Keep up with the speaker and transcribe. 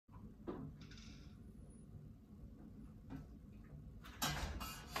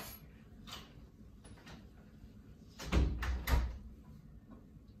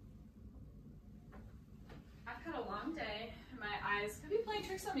playing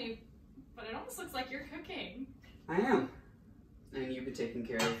tricks on me, but it almost looks like you're cooking. I am. And you've been taking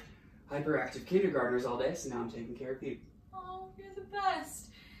care of hyperactive kindergartners all day, so now I'm taking care of you. Oh, you're the best.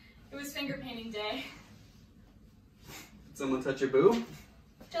 It was finger painting day. Did someone touch your boob?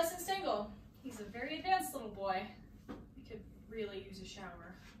 Justin Stengel. He's a very advanced little boy. He could really use a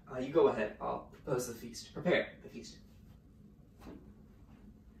shower. You go ahead. I'll propose the feast. Prepare the feast.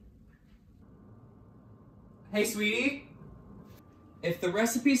 Hey, sweetie. If the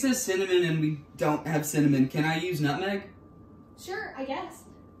recipe says cinnamon and we don't have cinnamon, can I use nutmeg? Sure, I guess.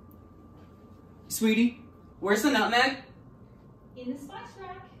 Sweetie, where's the nutmeg? In the spice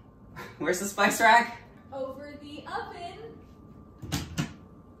rack. Where's the spice rack? Over the oven.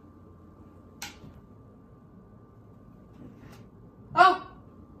 Oh!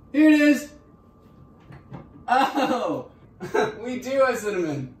 Here it is! Oh! We do have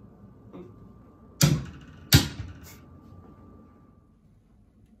cinnamon.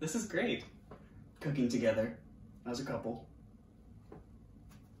 This is great. Cooking together as a couple.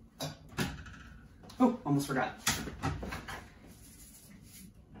 Oh, almost forgot.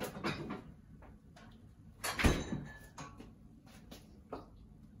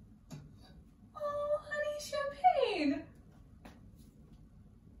 Oh, honey, champagne.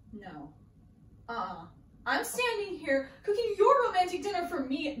 No. I'm standing here cooking your romantic dinner for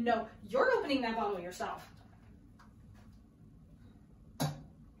me. No, you're opening that bottle yourself.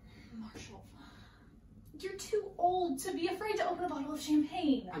 Marshall, you're too old to be afraid to open a bottle of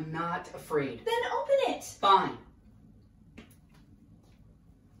champagne. I'm not afraid. Then open it. Fine.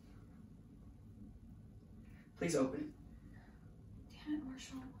 Please open